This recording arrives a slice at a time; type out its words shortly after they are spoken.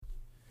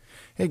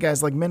Hey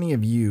guys, like many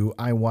of you,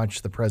 I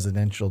watched the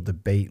presidential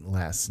debate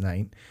last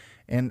night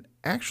and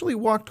actually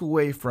walked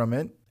away from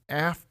it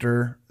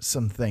after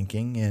some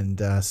thinking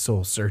and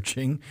soul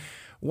searching.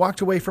 Walked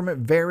away from it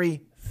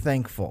very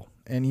thankful.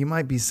 And you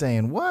might be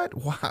saying, what?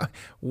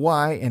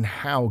 Why and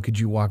how could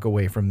you walk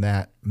away from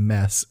that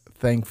mess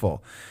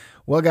thankful?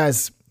 Well,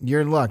 guys,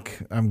 you're in luck.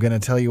 I'm going to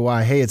tell you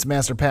why. Hey, it's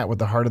Master Pat with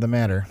the Heart of the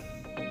Matter.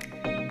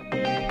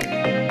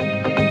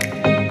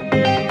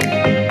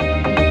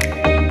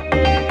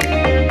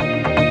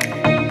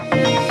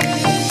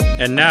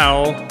 And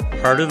now,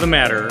 Heart of the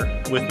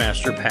Matter with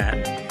Master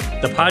Pat,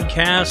 the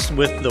podcast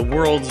with the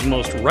world's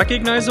most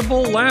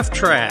recognizable laugh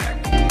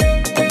track.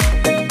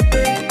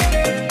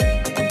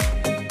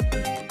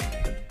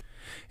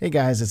 Hey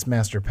guys, it's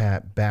Master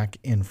Pat back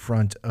in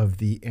front of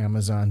the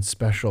Amazon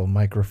special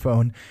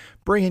microphone,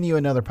 bringing you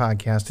another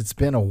podcast. It's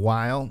been a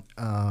while.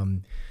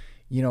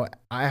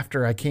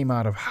 After I came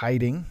out of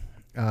hiding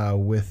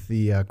with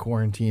the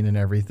quarantine and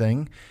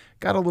everything,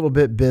 got a little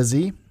bit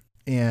busy.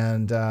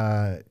 And,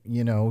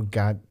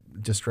 got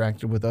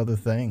distracted with other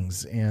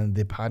things. And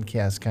the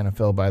podcast kind of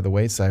fell by the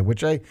wayside,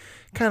 which I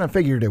kind of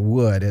figured it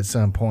would at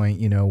some point,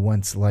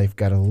 once life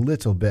got a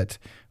little bit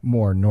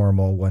more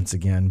normal once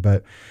again.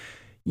 But,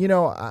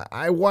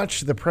 I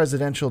watched the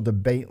presidential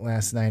debate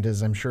last night,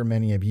 as I'm sure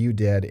many of you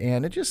did.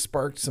 And it just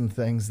sparked some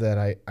things that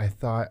I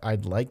thought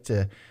I'd like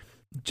to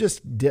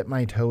just dip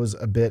my toes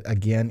a bit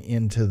again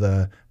into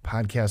the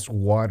podcast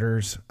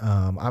waters.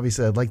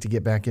 Obviously, I'd like to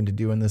get back into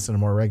doing this on a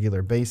more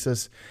regular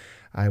basis.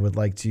 I would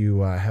like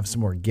to have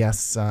some more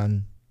guests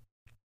on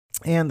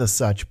and the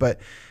such. But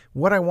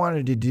what I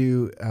wanted to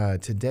do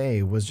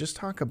today was just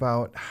talk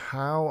about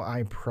how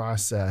I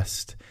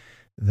processed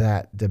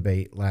that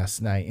debate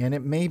last night. And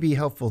it may be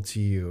helpful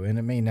to you and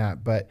it may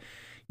not. But,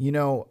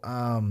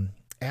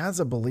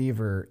 as a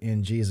believer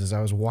in Jesus, I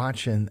was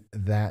watching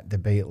that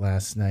debate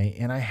last night,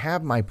 and I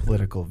have my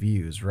political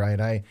views,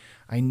 right?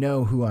 I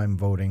know who I'm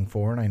voting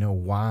for, and I know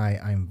why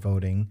I'm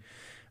voting,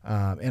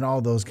 and all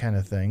those kind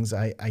of things.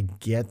 I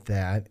get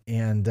that,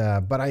 and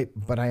but I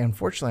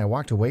unfortunately I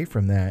walked away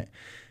from that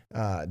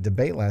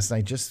debate last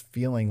night just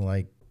feeling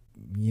like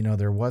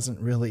there wasn't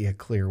really a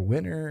clear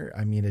winner.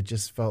 I mean, it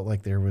just felt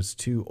like there was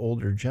two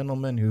older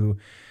gentlemen who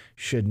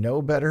should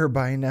know better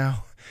by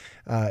now.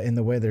 In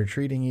the way they're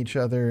treating each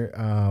other.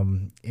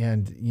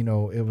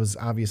 It was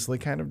obviously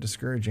kind of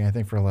discouraging, I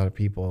think, for a lot of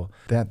people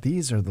that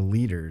these are the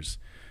leaders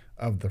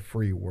of the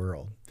free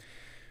world.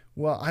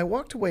 Well, I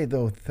walked away,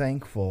 though,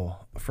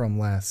 thankful from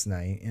last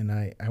night, and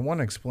I want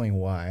to explain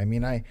why. I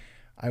mean, I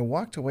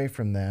walked away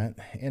from that,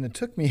 and it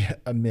took me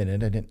a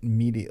minute. I didn't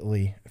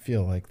immediately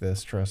feel like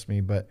this, trust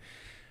me, but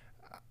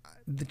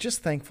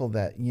just thankful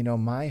that,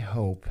 my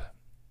hope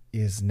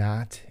is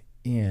not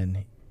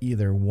in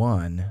either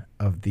one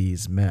of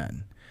these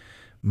men.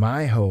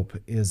 My hope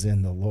is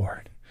in the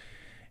Lord.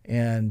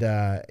 And,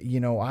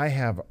 I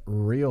have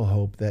real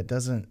hope that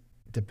doesn't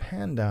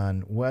depend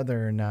on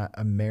whether or not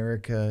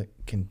America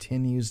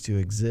continues to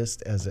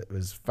exist as it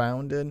was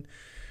founded,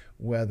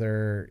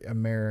 whether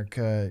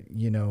America,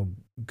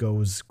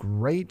 goes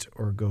great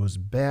or goes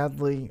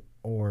badly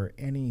or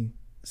any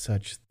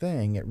such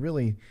thing. It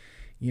really,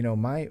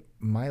 my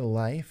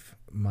life,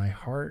 my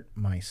heart,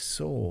 my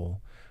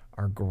soul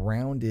are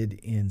grounded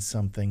in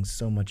something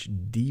so much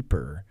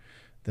deeper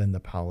than the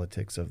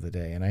politics of the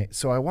day. And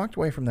so I walked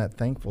away from that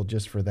thankful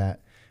just for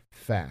that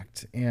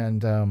fact,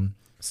 and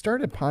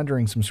started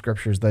pondering some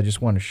scriptures that I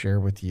just want to share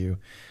with you.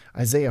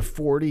 Isaiah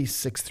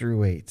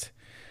 40:6-8.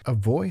 A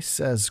voice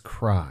says,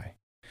 "Cry."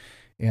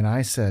 And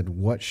I said,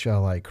 "What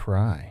shall I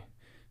cry?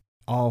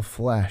 All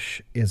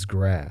flesh is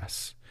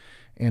grass,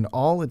 and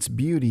all its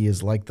beauty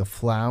is like the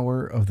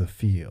flower of the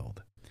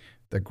field.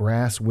 The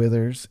grass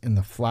withers and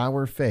the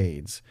flower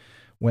fades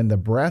when the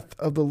breath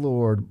of the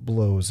Lord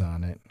blows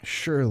on it.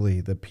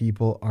 Surely the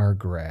people are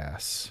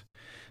grass.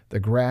 The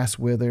grass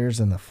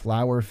withers and the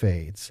flower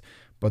fades,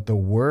 but the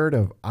word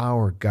of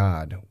our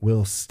God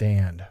will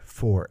stand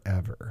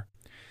forever."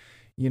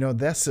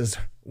 This is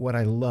what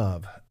I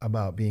love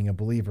about being a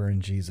believer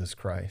in Jesus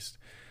Christ.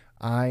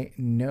 I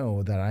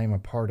know that I am a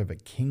part of a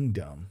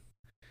kingdom.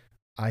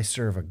 I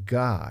serve a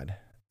God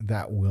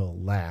that will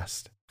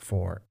last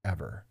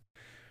forever.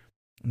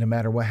 No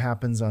matter what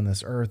happens on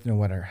this earth, no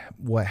matter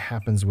what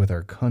happens with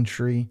our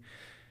country,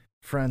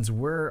 friends,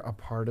 we're a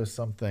part of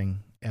something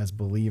as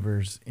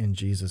believers in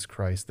Jesus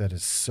Christ that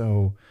is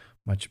so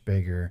much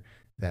bigger,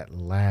 that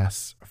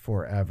lasts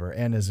forever,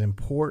 and as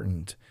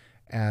important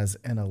as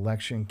an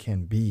election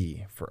can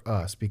be for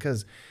us.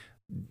 Because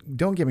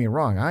don't get me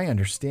wrong, I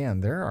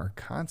understand there are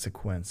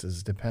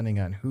consequences depending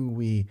on who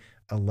we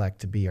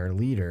elect to be our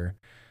leader.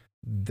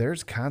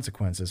 There's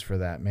consequences for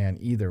that, man,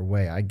 either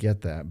way. I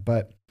get that.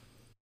 But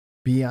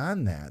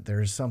beyond that,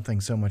 there's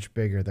something so much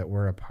bigger that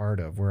we're a part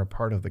of. We're a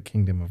part of the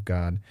kingdom of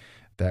God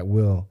that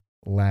will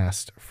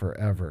last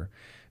forever.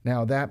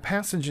 Now, that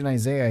passage in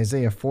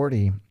Isaiah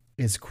 40,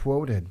 is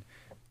quoted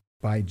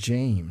by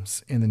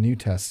James in the New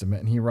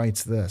Testament, and he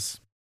writes this: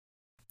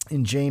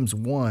 in James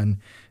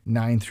 1,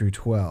 9 through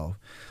 12.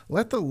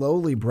 Let the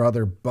lowly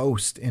brother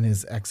boast in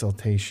his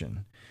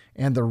exaltation,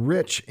 and the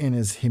rich in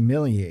his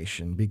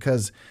humiliation,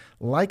 because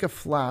like a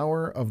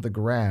flower of the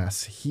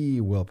grass, he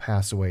will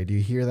pass away. Do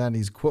you hear that?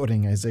 He's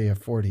quoting Isaiah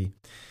 40,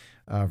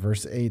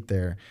 verse 8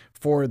 there.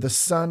 For the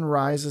sun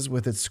rises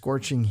with its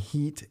scorching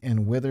heat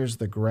and withers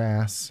the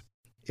grass.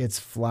 Its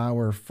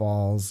flower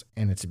falls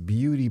and its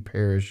beauty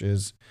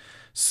perishes.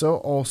 So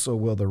also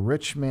will the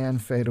rich man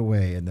fade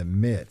away in the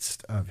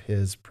midst of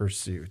his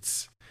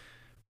pursuits.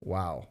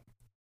 Wow.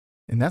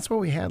 And that's what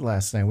we had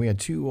last night. We had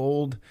two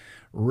old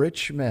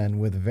rich men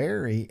with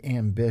very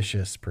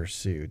ambitious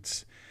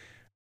pursuits.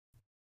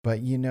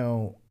 But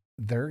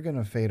they're going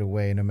to fade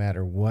away no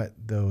matter what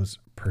those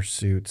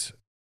pursuits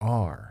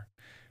are,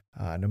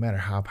 no matter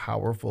how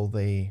powerful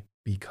they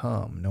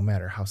become, no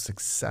matter how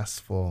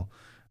successful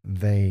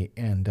they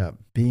end up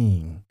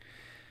being.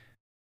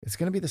 It's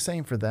going to be the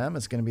same for them.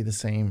 It's going to be the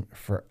same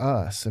for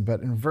us.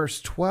 But in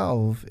verse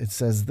 12, it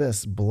says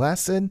this: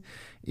 Blessed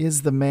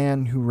is the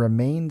man who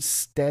remains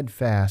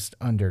steadfast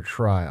under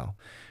trial.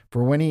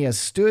 For when he has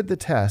stood the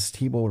test,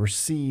 he will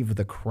receive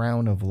the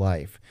crown of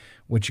life,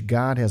 which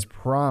God has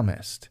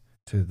promised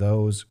to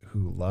those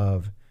who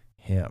love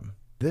him.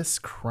 This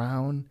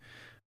crown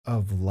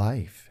of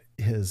life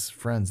is,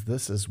 friends,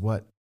 this is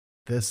what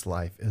this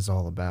life is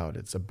all about.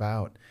 It's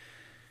about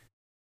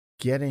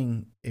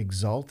getting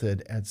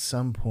exalted at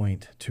some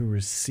point to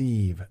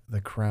receive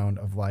the crown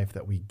of life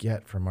that we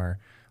get from our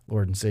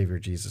Lord and Savior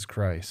Jesus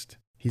Christ.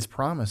 He's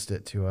promised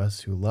it to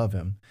us who love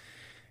him.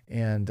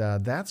 And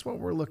that's what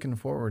we're looking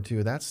forward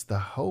to. That's the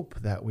hope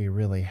that we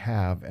really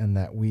have and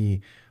that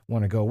we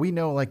want to go. We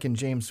know, like in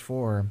James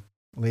 4,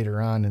 later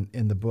on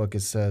in the book,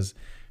 it says,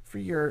 For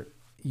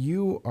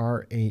you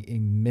are a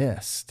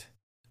mist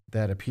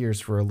that appears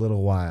for a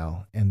little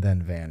while and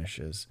then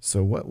vanishes.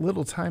 So what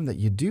little time that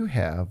you do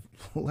have,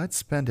 let's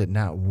spend it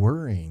not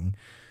worrying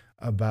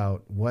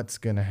about what's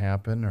going to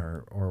happen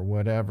or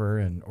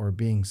whatever, or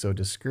being so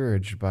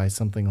discouraged by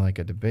something like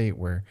a debate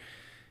where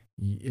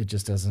it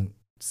just doesn't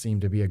seem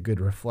to be a good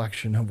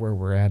reflection of where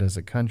we're at as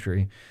a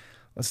country.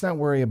 Let's not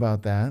worry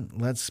about that.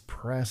 Let's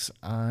press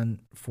on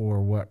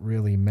for what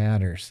really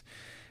matters.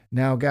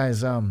 Now,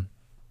 guys,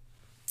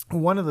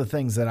 one of the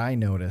things that I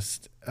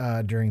noticed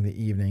during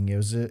the evening,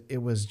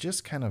 it was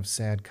just kind of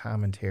sad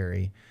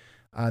commentary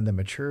on the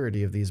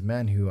maturity of these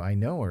men who I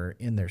know are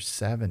in their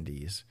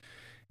 70s,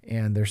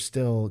 and they're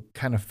still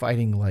kind of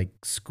fighting like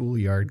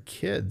schoolyard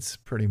kids,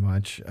 pretty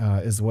much,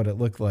 is what it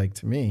looked like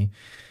to me.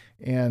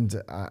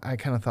 And I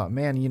kind of thought,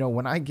 man,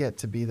 when I get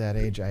to be that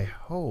age, I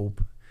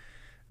hope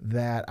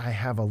that I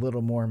have a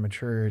little more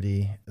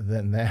maturity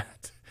than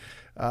that.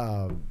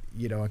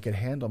 I could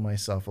handle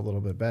myself a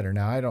little bit better.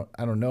 Now, I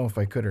don't know if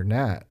I could or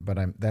not, but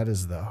that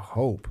is the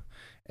hope,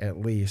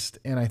 at least.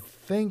 And I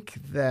think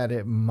that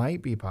it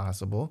might be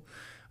possible,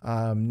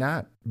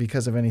 not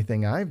because of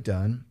anything I've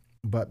done,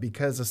 but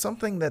because of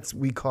something that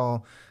we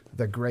call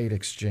the Great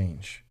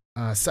Exchange.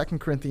 2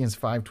 Corinthians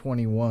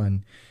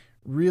 5:21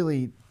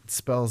 really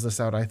spells this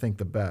out, I think,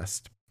 the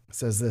best. It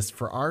says this: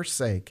 For our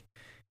sake,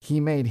 he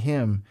made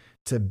him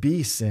to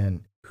be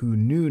sin who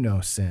knew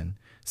no sin,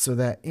 so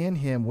that in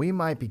him we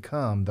might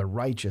become the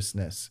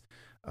righteousness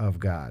of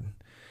God.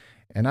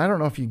 And I don't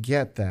know if you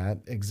get that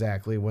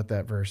exactly what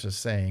that verse is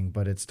saying,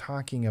 but it's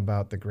talking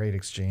about the Great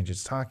Exchange.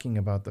 It's talking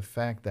about the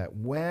fact that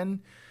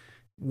when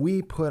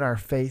we put our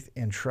faith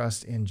and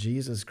trust in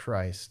Jesus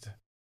Christ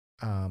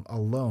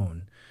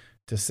alone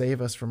to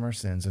save us from our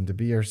sins and to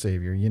be our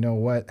Savior,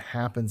 what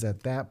happens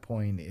at that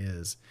point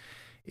is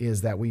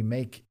that we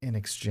make an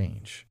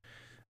exchange.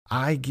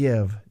 I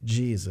give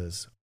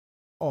Jesus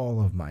all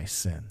of my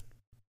sin,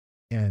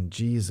 and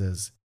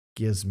Jesus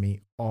gives me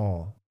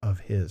all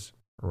of his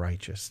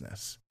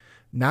righteousness.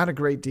 Not a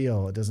great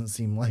deal, it doesn't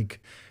seem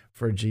like,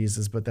 for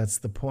Jesus, but that's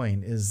the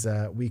point, is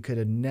that we could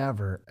have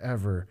never,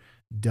 ever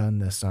done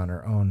this on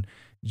our own.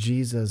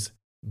 Jesus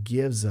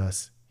gives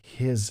us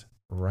his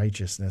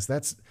righteousness.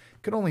 That's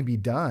could only be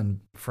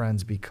done,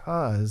 friends,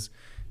 because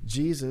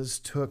Jesus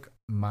took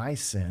my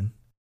sin,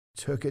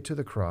 took it to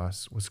the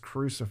cross, was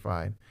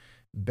crucified,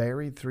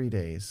 buried 3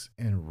 days,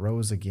 and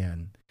rose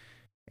again.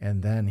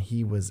 And then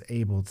he was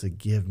able to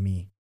give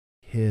me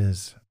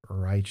his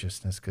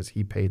righteousness because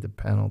he paid the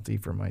penalty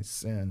for my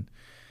sin.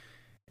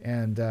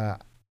 And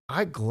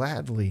I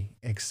gladly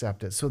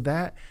accept it. So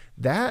that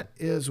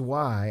is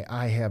why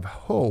I have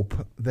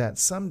hope that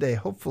someday,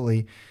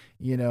 hopefully,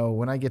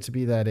 when I get to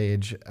be that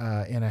age,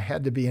 and I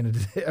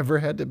ever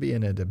had to be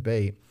in a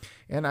debate,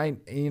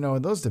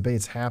 and those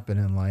debates happen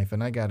in life,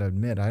 and I got to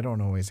admit, I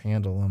don't always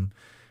handle them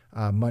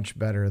much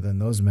better than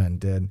those men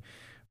did.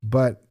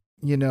 But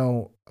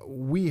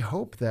we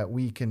hope that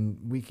we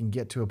can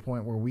get to a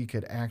point where we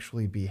could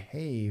actually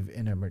behave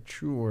in a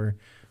mature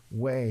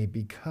way,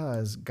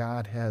 because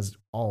God has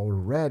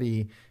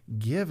already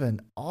given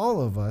all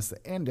of us,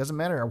 and it doesn't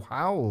matter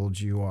how old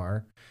you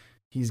are,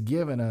 he's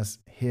given us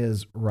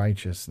his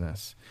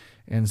righteousness.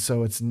 And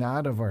so it's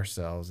not of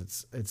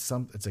ourselves.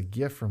 It's a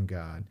gift from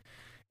God.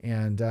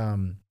 And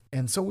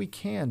And so we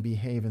can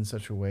behave in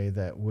such a way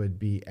that would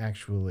be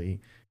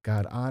actually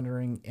God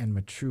honoring and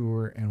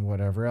mature and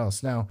whatever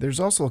else. Now, there's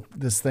also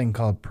this thing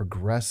called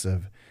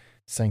progressive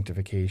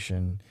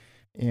sanctification.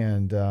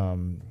 And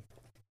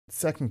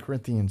 2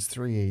 Corinthians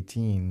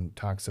 3:18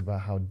 talks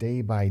about how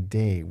day by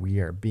day we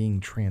are being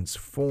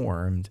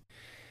transformed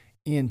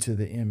into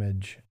the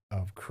image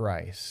of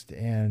Christ.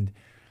 And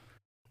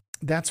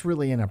that's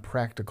really in a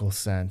practical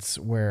sense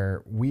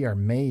where we are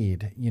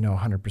made,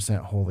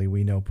 100% holy.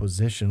 We know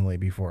positionally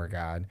before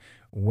God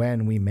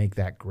when we make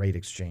that great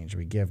exchange.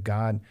 We give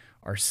God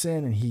our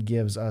sin and he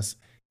gives us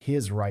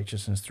his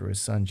righteousness through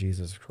his son,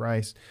 Jesus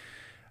Christ.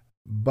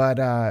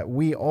 But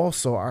we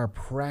also are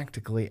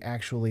practically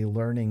actually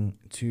learning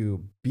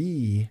to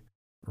be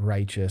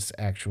righteous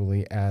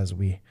actually as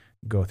we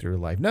go through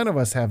life. None of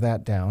us have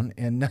that down,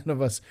 and none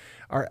of us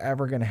are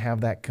ever going to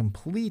have that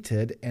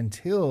completed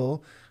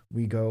until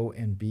we go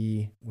and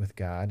be with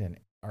God and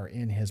are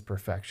in his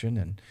perfection.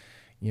 And,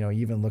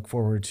 even look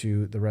forward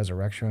to the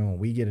resurrection when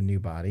we get a new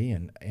body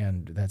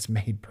and that's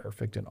made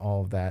perfect and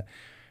all of that.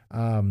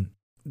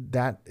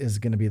 That is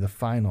going to be the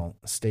final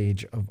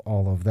stage of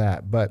all of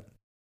that. But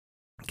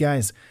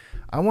guys,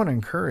 I want to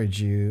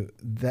encourage you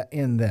that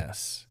in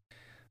this,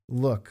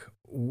 look,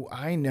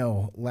 I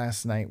know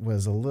last night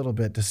was a little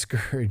bit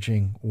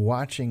discouraging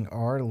watching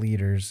our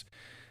leaders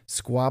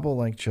squabble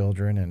like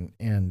children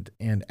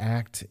and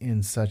act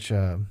in such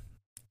a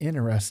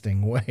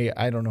interesting way.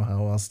 I don't know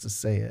how else to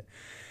say it.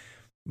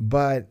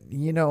 But,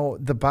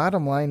 the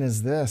bottom line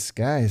is this,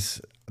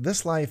 guys,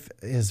 this life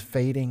is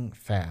fading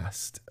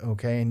fast,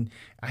 okay? And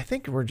I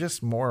think we're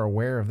just more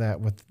aware of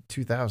that with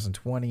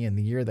 2020 and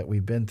the year that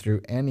we've been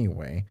through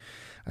anyway.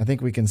 I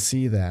think we can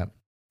see that.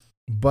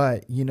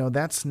 But,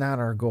 that's not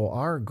our goal.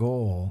 Our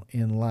goal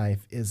in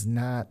life is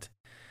not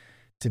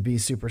to be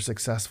super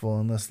successful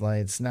in this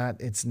life.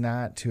 It's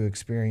not to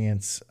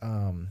experience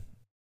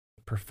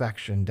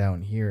perfection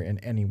down here in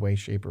any way,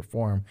 shape, or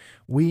form.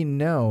 We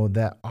know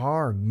that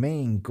our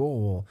main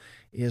goal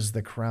is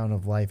the crown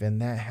of life, and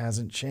that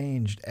hasn't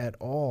changed at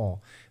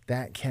all.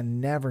 That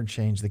can never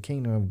change. The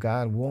kingdom of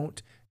God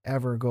won't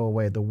ever go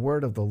away. The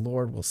word of the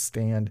Lord will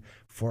stand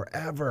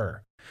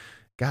forever.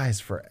 Guys,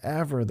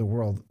 forever the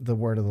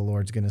word of the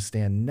Lord is going to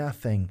stand.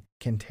 Nothing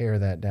can tear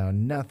that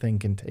down. Nothing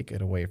can take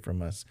it away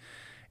from us.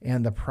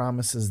 And the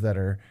promises that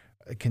are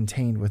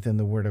contained within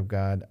the word of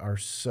God are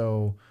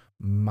so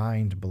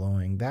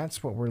mind-blowing.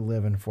 That's what we're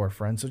living for,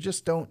 friends. So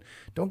just don't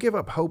give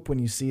up hope when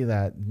you see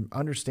that.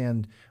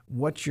 Understand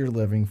what you're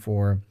living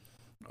for.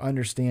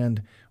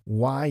 Understand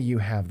why you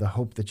have the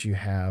hope that you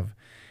have.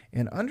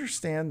 And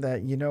understand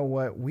that,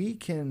 we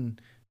can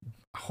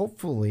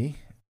hopefully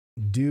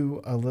do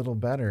a little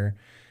better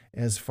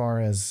as far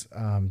as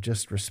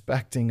just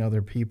respecting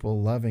other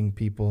people, loving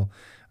people,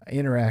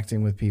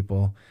 interacting with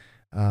people.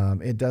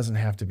 It doesn't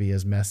have to be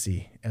as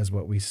messy as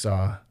what we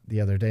saw the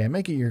other day. And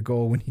make it your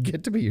goal when you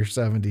get to be your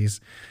 70s,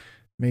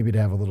 maybe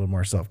to have a little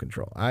more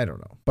self-control. I don't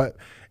know. But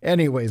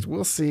anyways,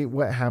 we'll see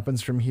what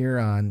happens from here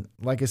on.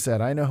 Like I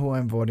said, I know who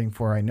I'm voting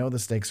for. I know the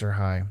stakes are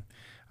high.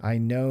 I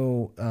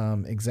know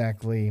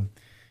exactly,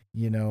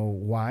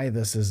 why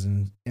this is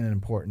an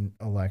important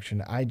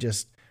election. I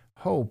just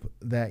hope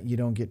that you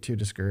don't get too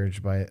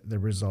discouraged by the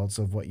results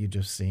of what you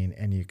just seen,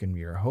 and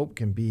your hope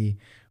can be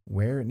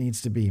where it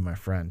needs to be, my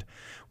friend.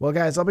 Well,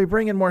 guys, I'll be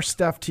bringing more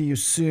stuff to you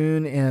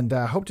soon, and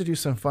hope to do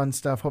some fun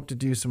stuff, hope to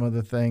do some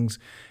other things,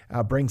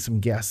 bring some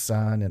guests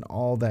on and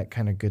all that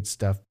kind of good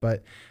stuff.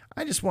 But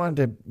I just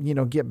wanted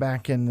to, get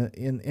back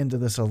into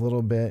this a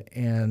little bit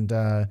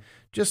and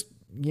just,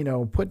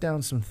 put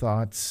down some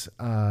thoughts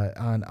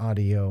on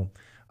audio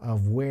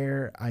of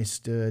where I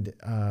stood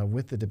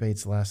with the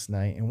debates last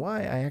night and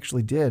why I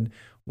actually did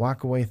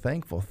walk away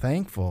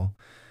thankful,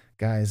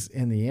 guys,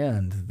 in the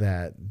end,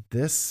 that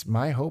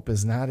my hope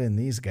is not in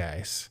these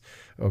guys.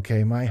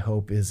 Okay. My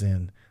hope is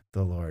in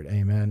the Lord.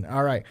 Amen.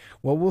 All right.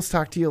 Well, we'll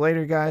talk to you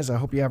later, guys. I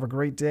hope you have a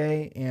great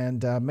day,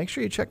 and make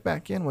sure you check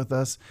back in with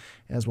us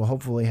as we'll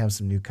hopefully have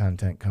some new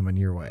content coming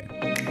your way.